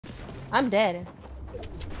I'm dead.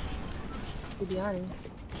 To be honest.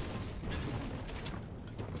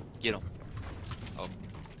 Get him. Oh.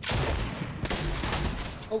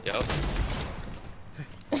 Oh. Yup.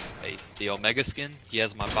 Hey, the Omega skin, he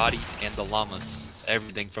has my body and the llamas.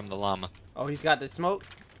 Everything from the llama. Oh, he's got the smoke?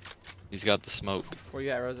 He's got the smoke. Where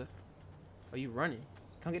you at, Rosa? Oh, you running.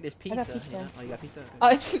 Come get this pizza. got pizza. You know? Oh, you got pizza?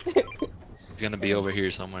 Okay. He's gonna be over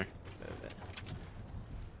here somewhere.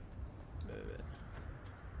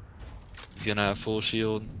 He's gonna have full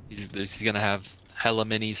shield. He's gonna have hella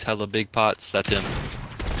minis, hella big pots. That's him.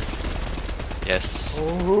 Yes.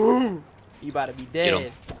 Oh, you about to be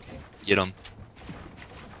dead. Get him.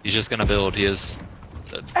 He's just gonna build. He has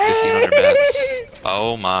 1,500 mats.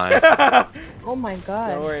 Oh my. Oh my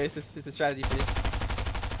god. Don't worry, it's a strategy for this.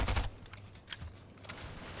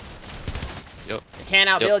 Yep. You can't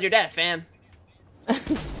outbuild your death, fam.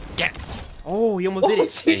 Yeah. Oh, he almost did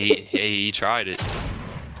it. He tried it.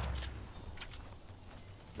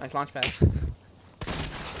 Nice launch pad.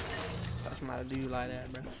 That's not a dude like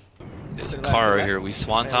that, bro. There's a car right here. We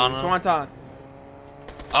swanton him. Swanton.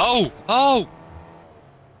 Oh! Oh!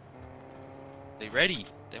 They ready.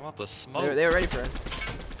 They want the smoke. They're ready for us.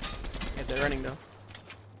 If they're running though.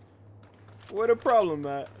 What a problem,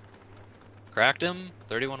 Matt. Cracked him.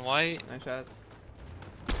 31 white. Nice shots.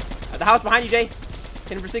 At the house behind you, Jay.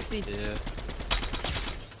 10 for 60. Yeah.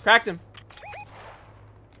 Cracked him.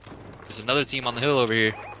 There's another team on the hill over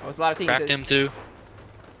here. Oh, it's a lot of teams. Cracked him too.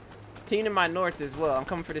 Team in my north as well. I'm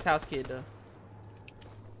coming for this house kid though.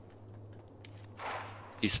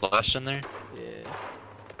 He splashed in there. Yeah.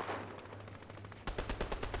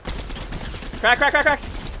 Crack, crack, crack, crack.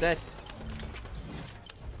 Dead.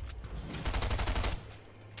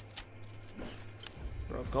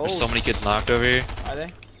 Bro, gold. There's so many kids knocked over here. Are they?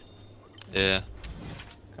 Yeah.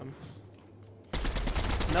 Come.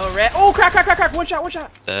 No red. Oh, crack, crack, crack, crack. One shot, one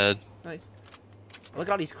shot. Dead. Nice. Look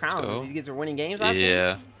at all these crowns. go. These kids are winning games last game.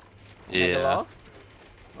 Yeah. Yeah.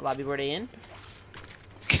 What lobby were they in?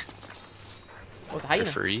 What's the hyena?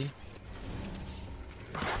 For free.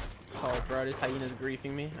 Oh, bro, this hyena's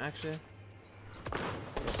griefing me, actually.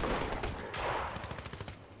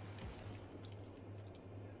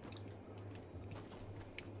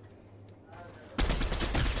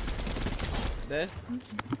 Dead?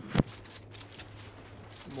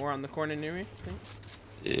 More on the corner near me, I think.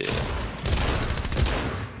 Yeah.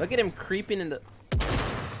 Look at him creeping in the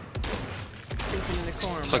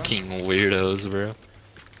corner, bro. Fucking weirdos, bro.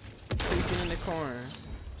 Creeping in the corner.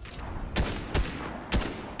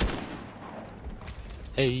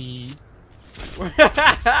 Hey. Here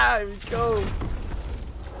we go.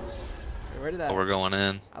 Where did that? Oh, we're going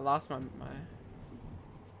in. I lost my. We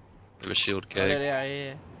have a shield Oh, there keg. they are,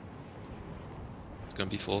 yeah. It's gonna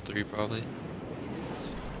be full 3 probably.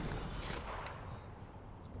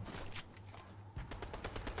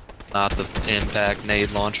 Not the impact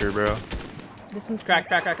nade launcher, bro. This one's Crack,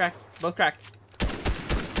 crack, crack, crack. Both cracked.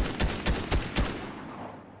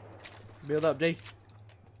 Build up, Jake.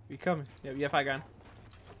 We coming. Yep, you have high ground.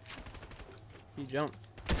 He jumped.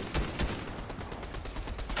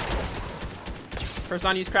 First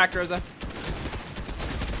on you's cracked, Rosa.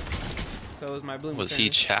 So was my bloom. Was he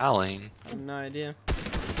chowing? I have no idea.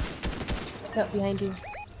 It's up behind you.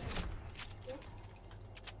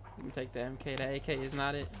 Let me take the MK. The AK is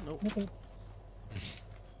not it. Nope. Okay. If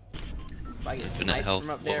I get Infinite sniped health,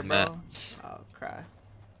 from up low there, bro, mats. I'll cry.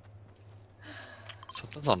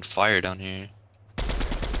 Something's on fire down here.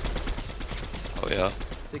 Oh yeah.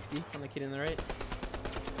 60 on the kid in the right.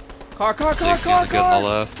 Car, 60 on the kid on the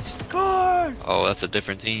left. Car! Oh, that's a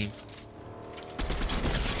different team.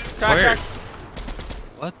 Crack, Where? crack.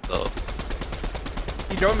 What the?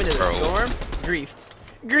 He drove me to the Bro. storm. Griefed.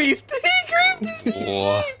 Griefed. He griefed his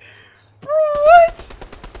What? team. Bro, what?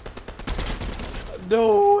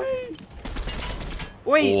 No way.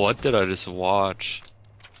 Wait. What did I just watch?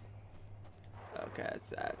 Okay,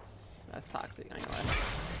 that's toxic. I ain't gonna lie.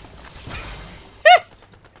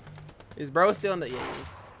 Is bro still in the? Yeah. He is.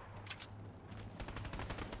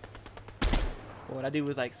 Well, what I do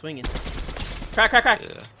was like swinging. Crack, crack, crack. Yeah.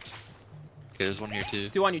 Okay, there's one here too.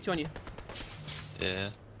 Two on you, two on you. Yeah.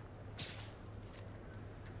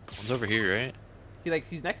 One's over here, right?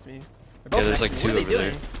 He's next to me. Yeah, there's like 2 over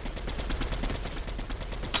there.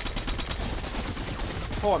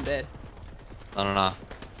 Oh, I'm dead. No.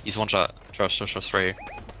 He's one shot. Trust right here.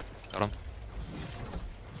 Got him.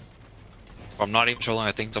 I'm not even trolling.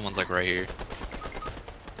 I think someone's like right here.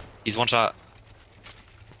 He's one shot.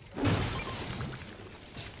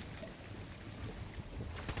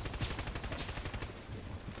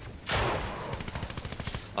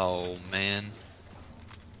 Oh man.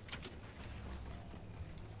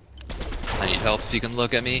 I need help if you can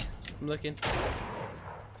look at me. I'm looking.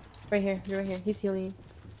 Right here. You're right here. He's healing.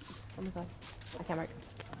 Oh my god. I can't mark.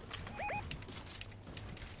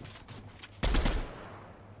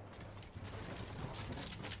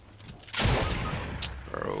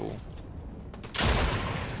 Bro.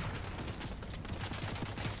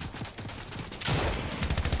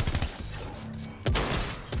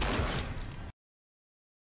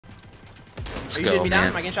 Let's Are you go, getting me down? man.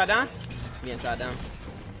 Am I getting shot down? I'm getting shot down.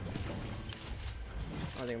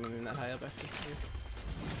 I don't think I'm moving that high up actually.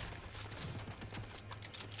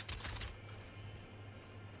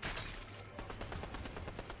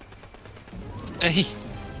 Hey,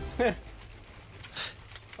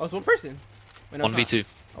 Oh, it's one person. Wait, no, it's not. 1v2.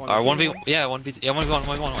 Oh, Or 1v2. 1v, yeah, 1v, yeah, 1v1,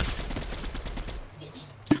 1v1.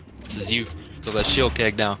 This is you. Throw that shield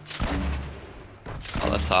keg down. Oh,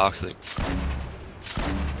 that's toxic.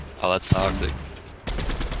 Oh, that's toxic.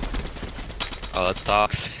 Oh, that's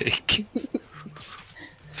toxic.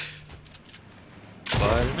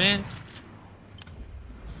 Spider-Man.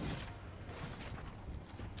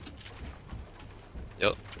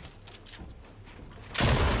 Yep.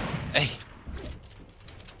 Hey.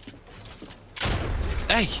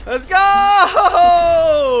 Hey. Let's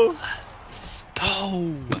go! Let's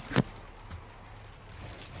go.